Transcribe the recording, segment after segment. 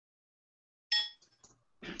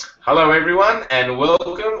Hello, everyone, and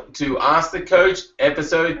welcome to Ask the Coach,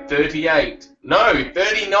 episode 38. No,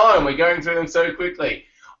 39. We're going through them so quickly.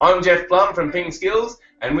 I'm Jeff Plum from Ping Skills,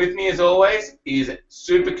 and with me, as always, is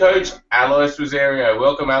Super Coach Alois Rosario.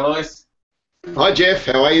 Welcome, Alois. Hi, Jeff.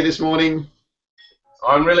 How are you this morning?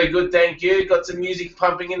 I'm really good, thank you. Got some music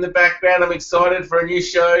pumping in the background. I'm excited for a new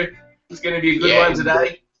show. It's going to be a good one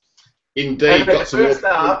today. Indeed.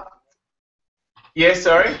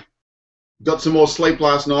 Got some more sleep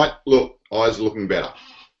last night. Look, eyes are looking better.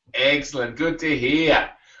 Excellent. Good to hear.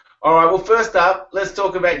 All right, well, first up, let's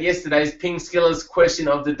talk about yesterday's Ping Skillers question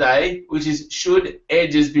of the day, which is, should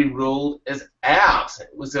edges be ruled as out?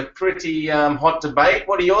 It was a pretty hot debate.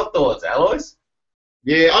 What are your thoughts, Alois?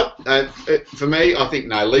 Yeah, for me, I think,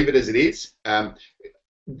 no, leave it as it is.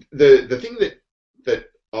 The thing that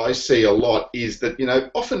I see a lot is that,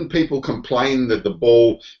 often people complain that the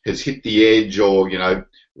ball has hit the edge or,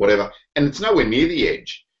 whatever, and it's nowhere near the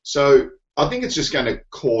edge. So I think it's just going to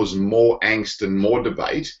cause more angst and more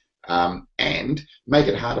debate and make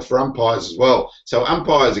it harder for umpires as well. So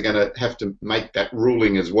umpires are going to have to make that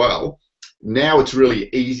ruling as well. Now it's really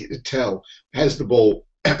easy to tell, has the ball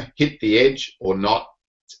hit the edge or not?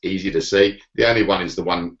 It's easy to see. The only one is the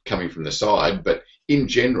one coming from the side, but in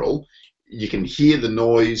general, you can hear the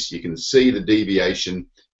noise, you can see the deviation,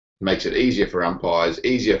 makes it easier for umpires,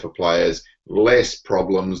 easier for players, less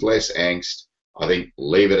problems, less angst. I think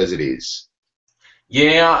leave it as it is.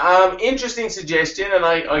 Yeah, interesting suggestion, and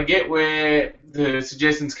I get where the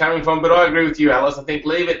suggestion's coming from, but I agree with you, Alice. I think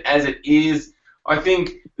leave it as it is. I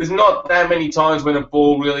think there's not that many times when a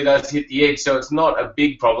ball really does hit the edge, so it's not a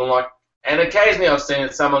big problem. And occasionally I've seen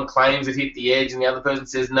it, someone claims it hit the edge and the other person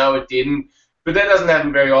says, no, it didn't. But that doesn't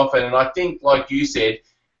happen very often, and I think, like you said,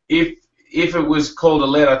 if it was called a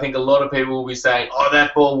let, I think a lot of people will be saying, oh,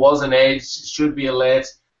 that ball was an edge, should be a let,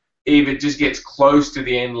 if it just gets close to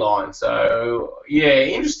the end line. So, yeah,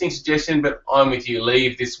 interesting suggestion, but I'm with you.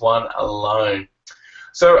 Leave this one alone.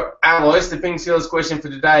 So, Alois, the Ping Skillers question for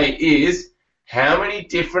today is, how many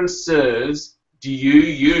different serves do you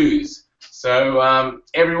use? So,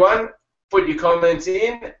 everyone, put your comments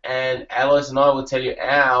in, and Alois and I will tell you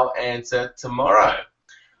our answer tomorrow.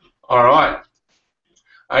 All right.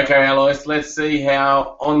 Okay, Alois, let's see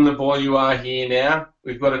how on the ball you are here now.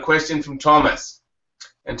 We've got a question from Thomas.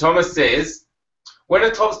 And Thomas says, when a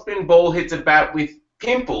topspin ball hits a bat with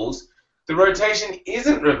pimples, the rotation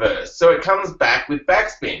isn't reversed, so it comes back with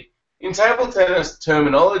backspin. In table tennis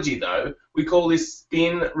terminology, though, we call this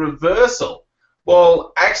spin reversal.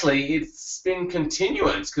 Well, actually, it's spin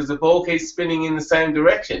continuance because the ball keeps spinning in the same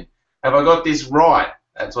direction. Have I got this right?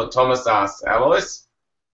 That's what Thomas asked. Alois?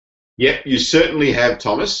 Yep, you certainly have,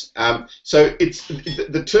 Thomas. So it's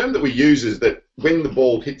the term that we use is that when the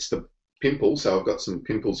ball hits the pimple, so I've got some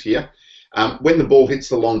pimples here, when the ball hits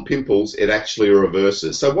the long pimples, it actually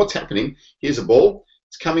reverses. So what's happening, here's a ball,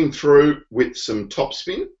 it's coming through with some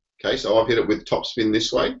topspin. Okay, so I've hit it with topspin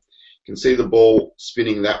this way. You can see the ball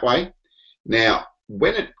spinning that way. Now,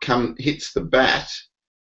 when it hits the bat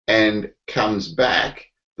and comes back,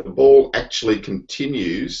 the ball actually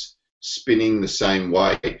continues spinning the same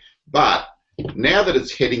way. But now that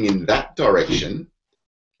it's heading in that direction,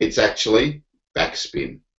 it's actually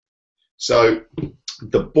backspin. So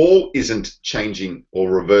the ball isn't changing or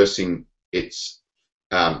reversing its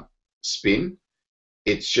spin.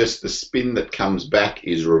 It's just the spin that comes back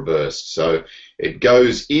is reversed. So it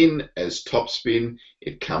goes in as topspin,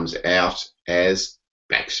 it comes out as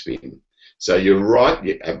backspin. So you're right,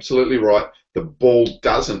 you're absolutely right. The ball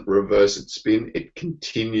doesn't reverse its spin, it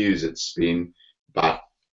continues its spin, but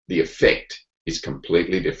the effect is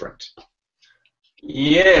completely different.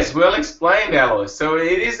 Yes, well explained, Alois. So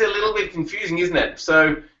it is a little bit confusing, isn't it?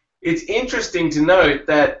 So it's interesting to note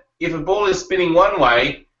that if a ball is spinning one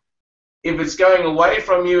way, if it's going away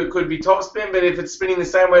from you, it could be topspin, but if it's spinning the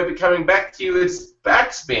same way but coming back to you, it's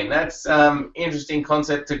backspin. That's an interesting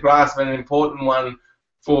concept to grasp and an important one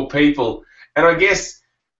for people. And I guess,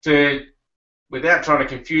 without trying to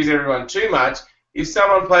confuse everyone too much, if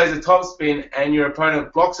someone plays a topspin and your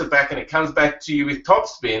opponent blocks it back and it comes back to you with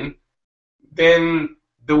topspin, then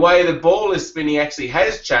the way the ball is spinning actually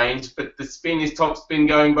has changed, but the spin is topspin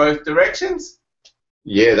going both directions?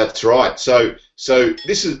 Yeah, that's right. So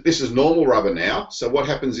this is normal rubber now. So what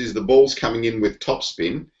happens is the ball's coming in with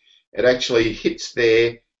topspin. It actually hits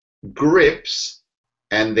there, grips,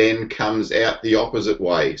 and then comes out the opposite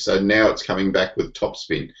way. So now it's coming back with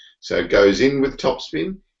topspin. So it goes in with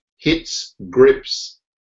topspin, hits, grips,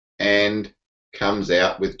 and comes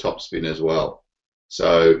out with topspin as well.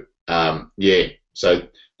 So yeah, so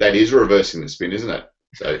that is reversing the spin, isn't it?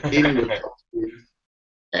 So in with topspin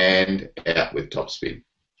and out with topspin.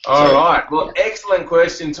 All right. Well, excellent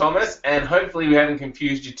question, Thomas, and hopefully we haven't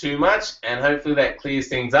confused you too much, and hopefully that clears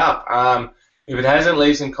things up. If it hasn't,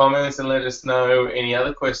 leave some comments and let us know any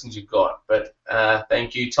other questions you've got. But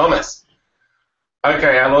thank you, Thomas.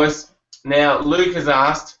 Okay, Alois. Now, Luke has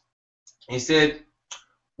asked, he said,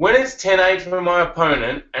 when it's 10-8 for my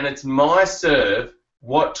opponent and it's my serve,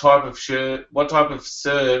 what type of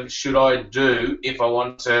serve should I do if I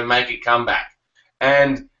want to make a comeback?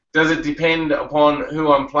 And does it depend upon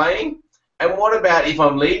who I'm playing? And what about if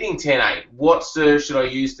I'm leading 10-8? What serve should I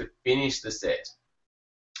use to finish the set?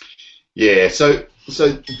 Yeah, so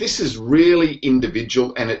this is really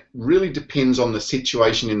individual, and it really depends on the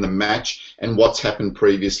situation in the match and what's happened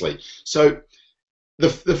previously. So the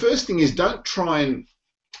first thing is don't try and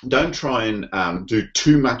do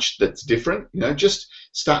too much that's different. You know, just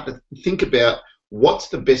start to think about what's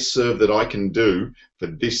the best serve that I can do for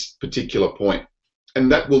this particular point,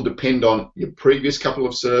 and that will depend on your previous couple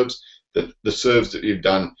of serves, the serves that you've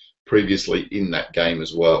done previously in that game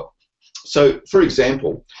as well. So, for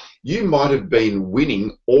example, you might have been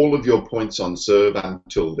winning all of your points on serve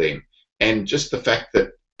until then, and just the fact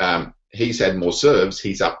that he's had more serves,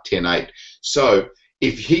 he's up 10-8. So,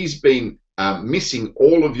 if he's been missing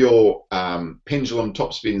all of your pendulum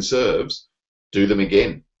topspin serves, do them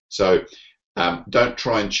again. So, don't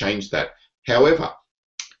try and change that. However,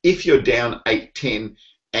 if you're down 8-10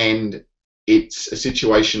 and it's a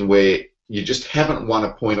situation where you just haven't won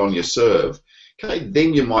a point on your serve, okay,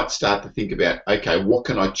 then you might start to think about, okay, what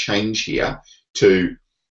can I change here to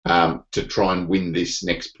try and win this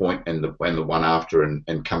next point and the one after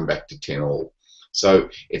and come back to 10-all. So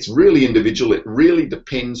it's really individual. It really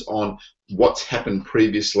depends on what's happened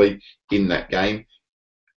previously in that game.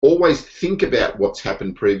 Always think about what's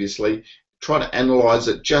happened previously. Try to analyze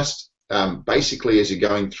it just basically as you're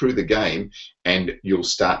going through the game, and you'll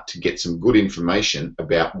start to get some good information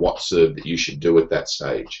about what serve that you should do at that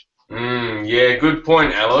stage. Yeah, good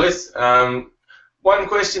point, Alois. One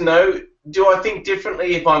question though, do I think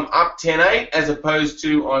differently if I'm up 10-8 as opposed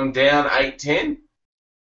to I'm down 8-10?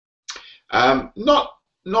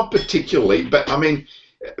 Not particularly, but I mean,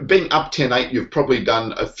 being up 10-8, you've probably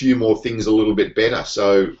done a few more things a little bit better.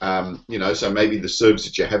 So you know, so maybe the serves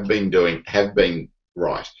that you have been doing have been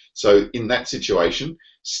right. So in that situation,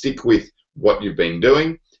 stick with what you've been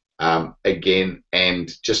doing again,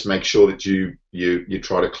 and just make sure that you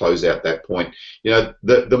try to close out that point. You know,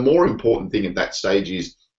 the more important thing at that stage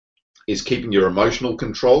is keeping your emotional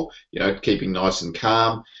control. You know, keeping nice and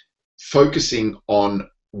calm, focusing on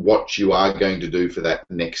what you are going to do for that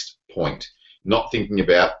next point. Not thinking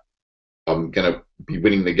about, I'm going to be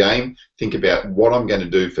winning the game. Think about what I'm going to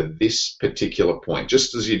do for this particular point,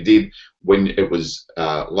 just as you did when it was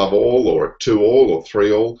love all or at 2-all or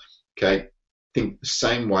 3-all. Okay, think the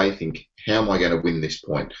same way. Think, how am I going to win this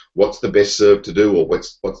point? What's the best serve to do, or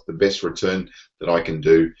what's the best return that I can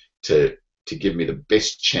do to give me the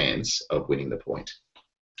best chance of winning the point?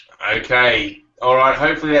 Okay, all right.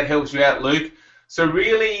 Hopefully that helps you out, Luke. So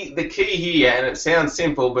really, the key here, and it sounds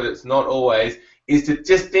simple, but it's not always, is to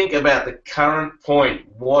just think about the current point.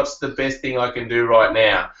 What's the best thing I can do right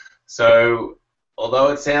now? So,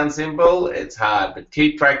 although it sounds simple, it's hard, but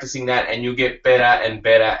keep practicing that and you'll get better and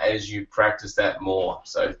better as you practice that more.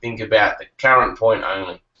 So think about the current point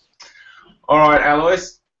only. All right,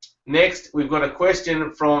 Alois. Next, we've got a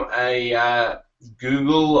question from a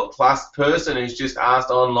Google Plus person who's just asked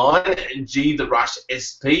online, G the Rush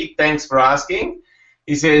SP. Thanks for asking.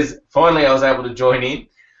 He says, finally I was able to join in.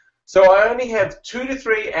 So I only have 2 to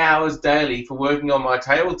 3 hours daily for working on my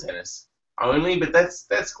table tennis. Only, but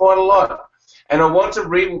that's quite a lot. And I want to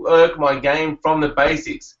rework my game from the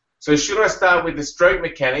basics. So should I start with the stroke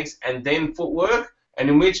mechanics and then footwork? And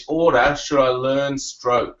in which order should I learn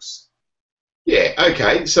strokes? Yeah,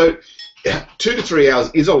 okay. So 2 to 3 hours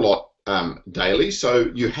is a lot daily,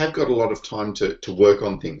 so you have got a lot of time to work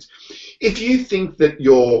on things. If you think that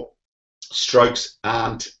your strokes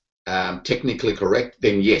aren't technically correct,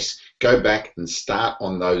 then yes, go back and start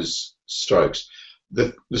on those strokes.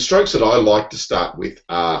 The strokes that I like to start with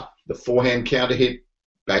are the forehand counter hit,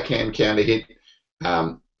 backhand counter hit,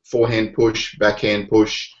 forehand push, backhand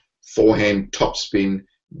push, forehand topspin,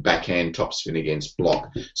 backhand topspin against block.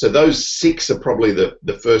 So those 6 are probably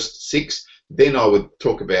the first 6. Then I would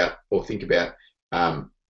talk about or think about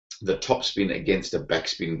the topspin against a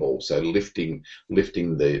backspin ball, so lifting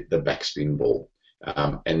the backspin ball,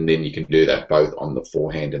 and then you can do that both on the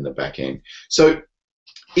forehand and the backhand. So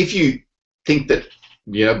if you think that,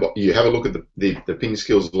 you know, you have a look at the Ping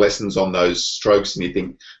Skills lessons on those strokes and you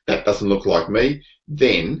think that doesn't look like me,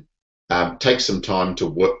 then take some time to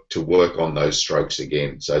work on those strokes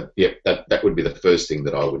again. So yeah, that would be the first thing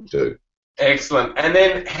that I would do. Excellent. And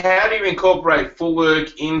then how do you incorporate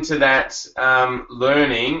footwork into that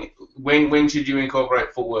learning? When should you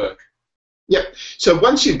incorporate footwork? Yep. So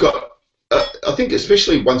once you've got, I think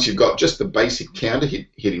especially once you've got just the basic counter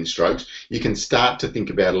hitting strokes, you can start to think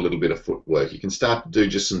about a little bit of footwork. You can start to do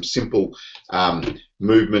just some simple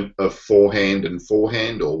movement of forehand and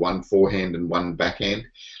forehand, or one forehand and one backhand.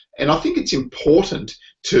 And I think it's important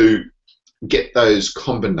to get those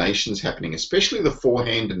combinations happening, especially the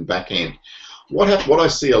forehand and backhand. What I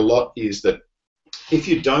see a lot is that if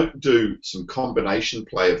you don't do some combination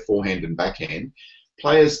play of forehand and backhand,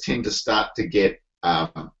 players tend to start to get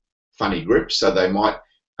funny grips, so they might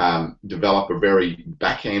develop a very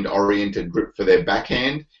backhand-oriented grip for their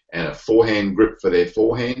backhand and a forehand grip for their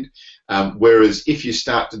forehand. Whereas if you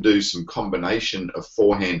start to do some combination of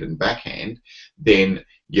forehand and backhand, then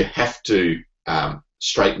you have to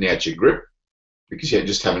straighten out your grip, because you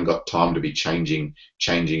just haven't got time to be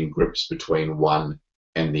changing grips between one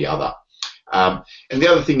and the other. And the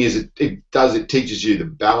other thing is it teaches you the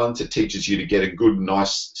balance. It teaches you to get a good,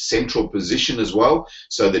 nice central position as well,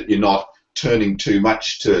 so that you're not turning too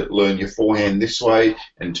much to learn your forehand this way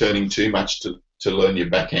and turning too much to learn your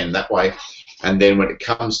backhand that way. And then when it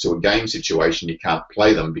comes to a game situation, you can't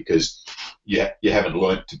play them because you haven't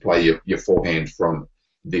learnt to play your forehand from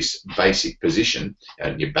this basic position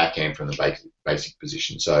and your backhand from the basic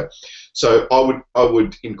position. So I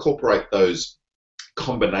would incorporate those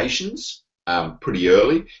combinations pretty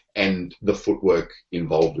early, and the footwork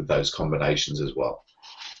involved with those combinations as well.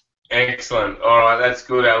 Excellent. All right, that's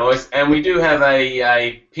good, Alois. And we do have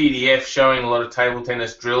a PDF showing a lot of table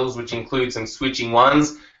tennis drills, which include some switching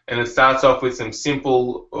ones, and it starts off with some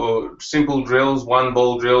simple drills, one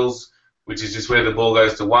ball drills, which is just where the ball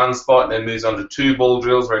goes to one spot, and then moves on to two ball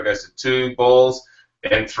drills where it goes to two balls,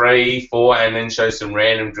 then 3, 4, and then shows some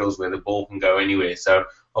random drills where the ball can go anywhere. So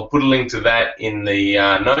I'll put a link to that in the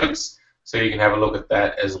notes so you can have a look at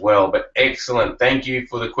that as well. But excellent. Thank you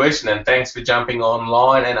for the question, and thanks for jumping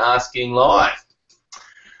online and asking live.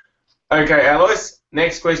 Okay, Alois,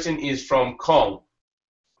 next question is from Kong.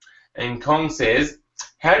 And Kong says,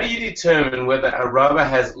 how do you determine whether a rubber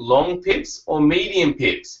has long pips or medium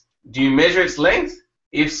pips? Do you measure its length?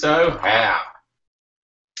 If so, how?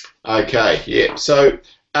 Okay, yeah. So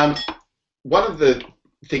one of the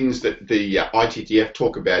things that the ITTF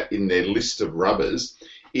talk about in their list of rubbers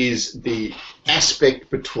is the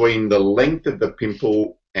aspect between the length of the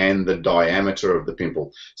pimple and the diameter of the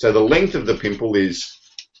pimple. So the length of the pimple is,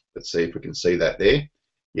 let's see if we can see that there.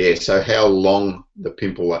 Yeah, so how long the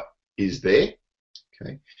pimple is there.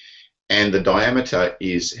 Okay. And the diameter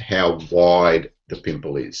is how wide the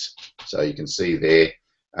pimple is. So you can see there,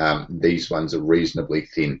 these ones are reasonably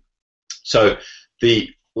thin. So the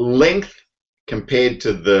length compared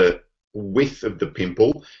to the width of the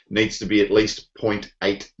pimple needs to be at least 0.89.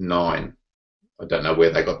 I don't know where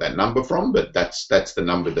they got that number from, but that's the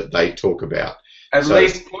number that they talk about. At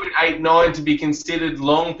least 0.89 to be considered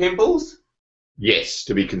long pimples? Yes,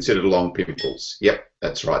 to be considered long pimples. Yep,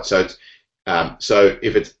 that's right. So it's, so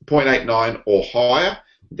if it's 0.89 or higher,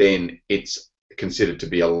 then it's considered to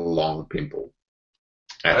be a long pimple.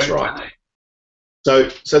 That's okay. Right. So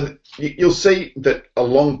you'll see that a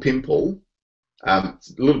long pimple,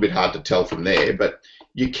 it's a little bit hard to tell from there, but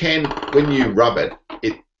you can, when you rub it,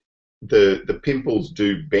 the pimples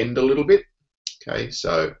do bend a little bit. Okay,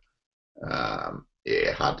 so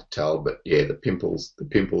yeah, hard to tell, but yeah, the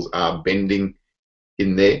pimples are bending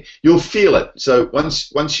in there. You'll feel it. So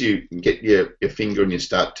once you get your finger and you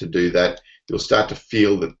start to do that, you'll start to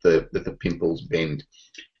feel that the pimples bend.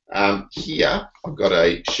 Here I've got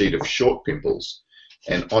a sheet of short pimples,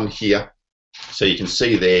 and on here, so you can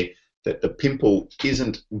see there that the pimple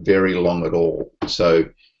isn't very long at all. So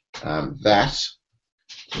that's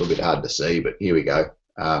a little bit hard to see, but here we go.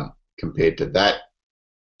 Compared to that,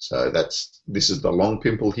 so this is the long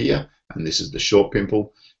pimple here, and this is the short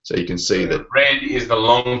pimple. So you can see that red is the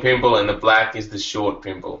long pimple and the black is the short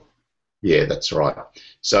pimple. Yeah, that's right.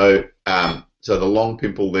 So so the long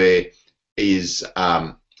pimple there is,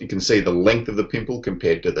 you can see the length of the pimple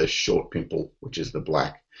compared to the short pimple, which is the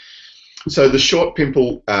black. So the short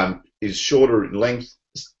pimple is shorter in length.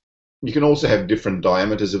 You can also have different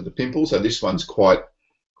diameters of the pimple. So this one's quite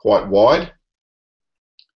wide.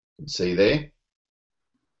 You can see there.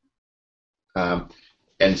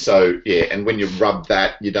 And so, yeah, and when you rub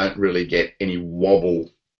that, you don't really get any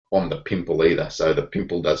wobble on the pimple either. So the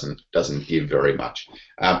pimple doesn't give very much.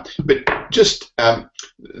 But just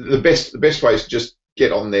the best way is just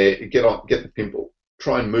get on there, get the pimple,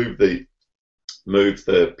 try and move the move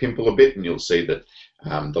the pimple a bit, and you'll see that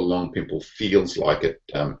the long pimple feels like it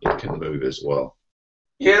can move as well.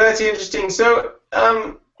 Yeah, that's interesting. So,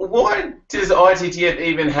 why does ITTF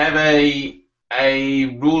even have a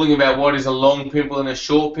ruling about what is a long pimple and a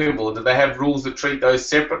short pimple? Do they have rules that treat those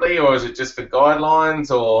separately, or is it just for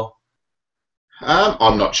guidelines, or?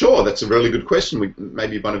 I'm not sure. That's a really good question.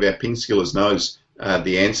 Maybe one of our pin skillers knows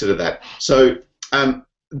the answer to that. So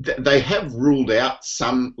they have ruled out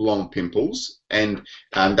some long pimples, and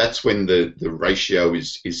that's when the ratio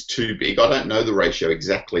is too big. I don't know the ratio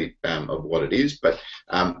exactly of what it is, but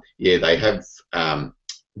yeah, they have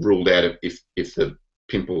ruled out if the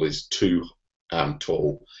pimple is too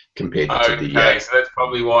tall compared to the... Okay, so that's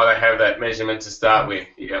probably why they have that measurement to start with.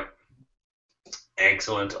 Yep.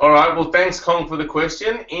 Excellent. All right, well, thanks, Kong, for the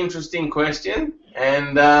question. Interesting question.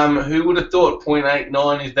 And who would have thought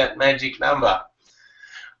 0.89 is that magic number?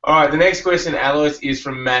 All right, the next question, Alois, is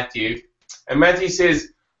from Matthew. And Matthew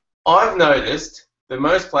says, I've noticed that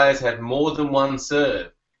most players have more than one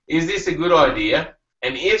serve. Is this a good idea?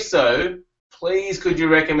 And if so, please could you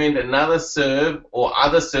recommend another serve or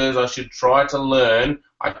other serves I should try to learn?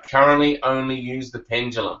 I currently only use the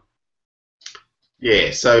pendulum.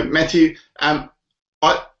 Yeah, so Matthew, I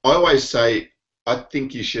always say I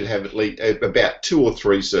think you should have at least about 2 or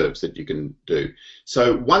 3 serves that you can do.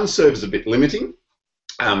 So one serve is a bit limiting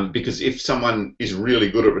because if someone is really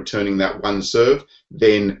good at returning that one serve,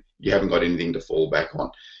 then you haven't got anything to fall back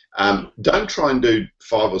on. Don't try and do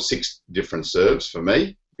 5 or 6 different serves for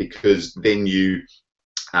me, because then you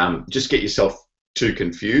just get yourself too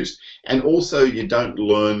confused, and also you don't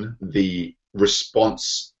learn the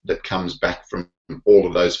response that comes back from all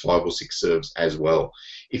of those 5 or 6 serves as well.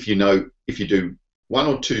 If you do 1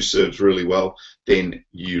 or 2 serves really well, then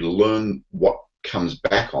you learn what comes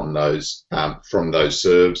back on those from those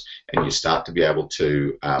serves, and you start to be able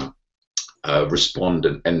to respond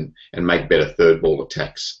and make better third ball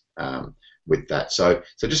attacks with that. So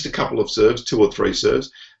just a couple of serves, 2 or 3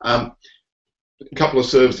 serves. A couple of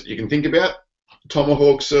serves that you can think about: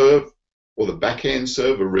 tomahawk serve or the backhand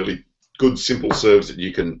serve are really good, simple serves that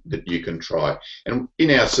you can try. And in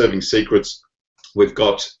our serving secrets, we've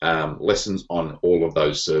got lessons on all of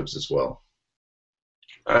those serves as well.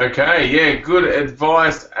 Okay, yeah, good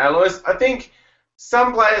advice, Alois. I think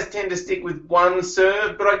some players tend to stick with one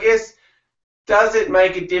serve, but I guess, does it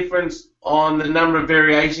make a difference on the number of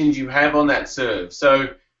variations you have on that serve?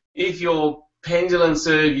 So if your pendulum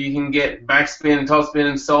serve, you can get backspin, topspin,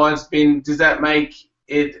 and side spin, does that make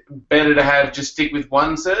it better to have just stick with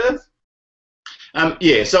one serve?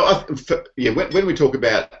 Yeah, so when we talk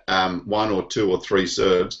about 1 or 2 or 3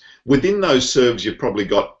 serves, within those serves you've probably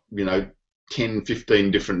got 10,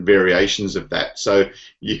 15 different variations of that. So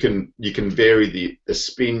you can vary the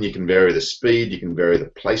spin, you can vary the speed, you can vary the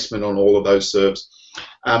placement on all of those serves.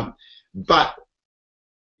 But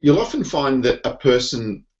you'll often find that a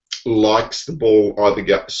person likes the ball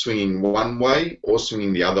either swinging one way or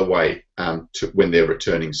swinging the other way when they're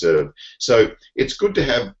returning serve. So it's good to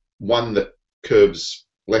have one that curves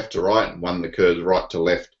left to right and one that curves right to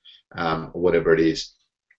left, or whatever it is,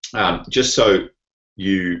 just so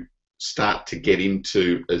you start to get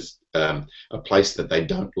into a place that they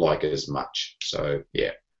don't like as much. So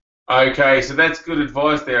yeah. Okay, so that's good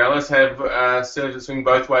advice there. Let's have serves that swing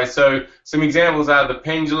both ways. So some examples are the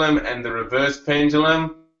pendulum and the reverse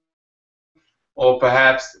pendulum, or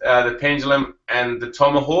perhaps the pendulum and the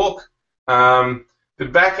tomahawk. The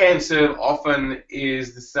backhand serve often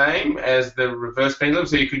is the same as the reverse pendulum,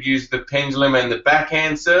 so you could use the pendulum and the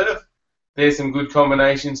backhand serve. There's some good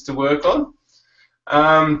combinations to work on.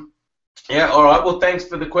 Yeah, all right. Well, thanks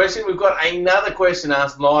for the question. We've got another question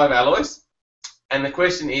asked live, Alois. And the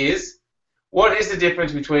question is, what is the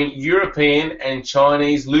difference between European and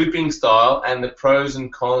Chinese looping style and the pros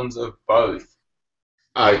and cons of both?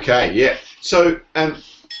 Okay, yeah. So,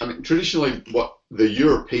 traditionally, what the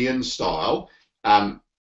European style,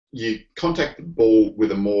 you contact the ball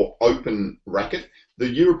with a more open racket. The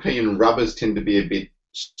European rubbers tend to be a bit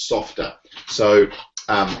softer.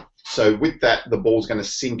 So with that, the ball's going to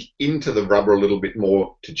sink into the rubber a little bit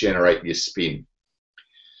more to generate your spin.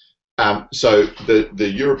 So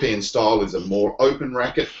the European style is a more open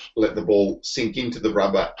racket, let the ball sink into the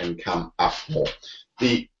rubber and come up more.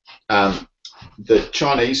 The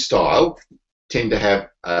Chinese style tend to have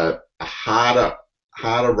a harder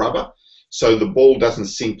rubber, so the ball doesn't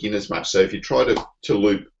sink in as much. So if you try to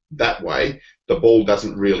loop that way, the ball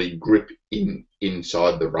doesn't really grip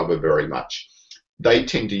inside the rubber very much. They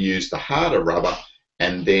tend to use the harder rubber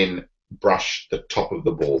and then brush the top of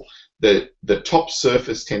the ball. The top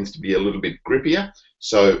surface tends to be a little bit grippier,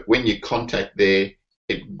 so when you contact there,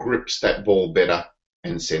 it grips that ball better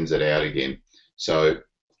and sends it out again. So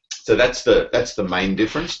that's the main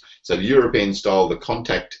difference. So the European style, the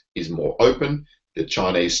contact is more open. The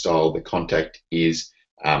Chinese style, the contact is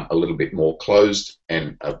a little bit more closed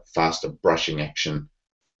and a faster brushing action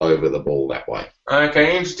over the ball that way.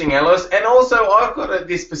 Okay, interesting, Alice. And also, I've got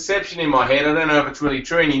this perception in my head, I don't know if it's really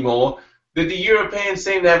true anymore, that the Europeans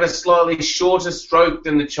seem to have a slightly shorter stroke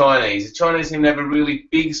than the Chinese. The Chinese seem to have a really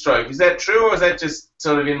big stroke. Is that true, or is that just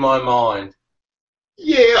sort of in my mind?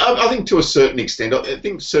 Yeah, I think to a certain extent. I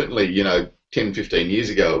think certainly, 10, 15 years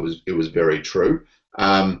ago it was very true.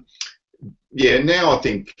 Yeah, now I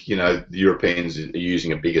think, the Europeans are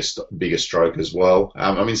using a bigger stroke as well.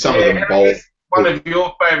 I mean, some of them bowl. One of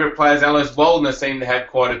your favourite players, Alice Waldner, seemed to have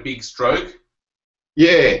quite a big stroke.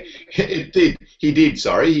 Yeah, it did. He did.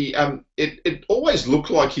 Sorry. It always looked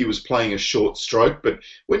like he was playing a short stroke, but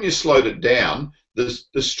when you slowed it down,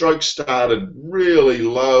 the stroke started really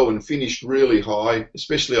low and finished really high,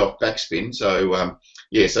 especially off backspin. So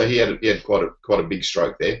so he had quite a big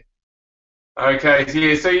stroke there. Okay,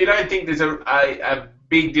 yeah. So you don't think there's a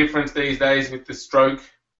big difference these days with the stroke?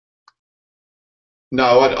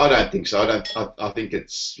 No, I don't think so. I think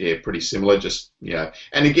it's pretty similar. Just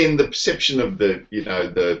and again, the perception of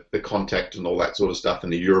the contact and all that sort of stuff,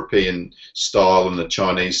 and the European style and the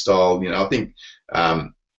Chinese style. I think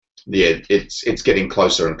it's getting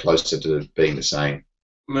closer and closer to being the same.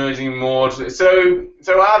 Merging more. So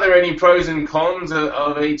are there any pros and cons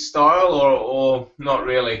of each style, or not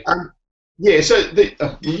really? So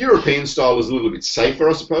the European style is a little bit safer,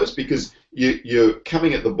 I suppose, because you're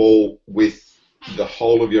coming at the ball with the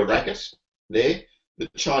whole of your racket there. The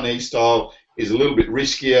Chinese style is a little bit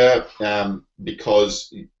riskier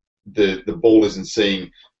because the ball isn't seeing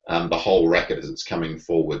the whole racket as it's coming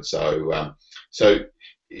forward. So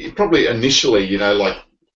probably initially, like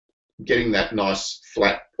getting that nice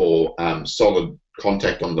flat or solid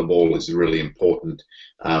contact on the ball is really important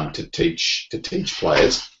to teach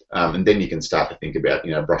players, and then you can start to think about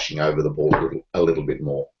brushing over the ball a little bit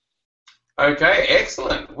more. Okay,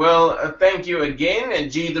 excellent. Well, thank you again,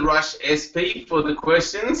 G the Rush SP, for the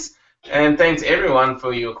questions, and thanks everyone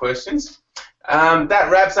for your questions. That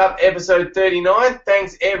wraps up episode 39.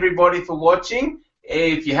 Thanks everybody for watching.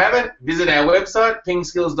 If you haven't, visit our website,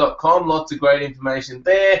 pingskills.com. Lots of great information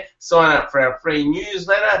there. Sign up for our free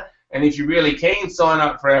newsletter, and if you're really keen, sign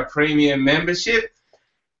up for our premium membership.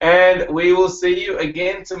 And we will see you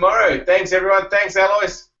again tomorrow. Thanks, everyone. Thanks,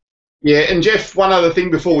 Alois. Yeah, and Jeff, one other thing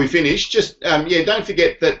before we finish, just don't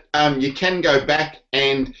forget that you can go back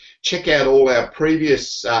and check out all our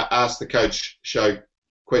previous Ask the Coach show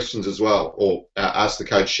questions as well, or Ask the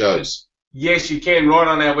Coach shows. Yes, you can, right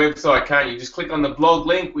on our website, can't you? Just click on the blog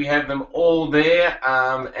link. We have them all there,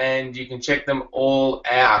 and you can check them all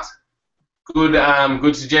out.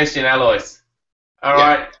 Good suggestion, Alois. All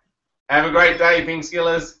right. Have a great day, Ping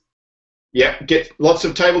Skillers. Yeah, get lots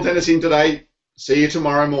of table tennis in today. See you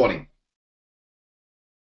tomorrow morning.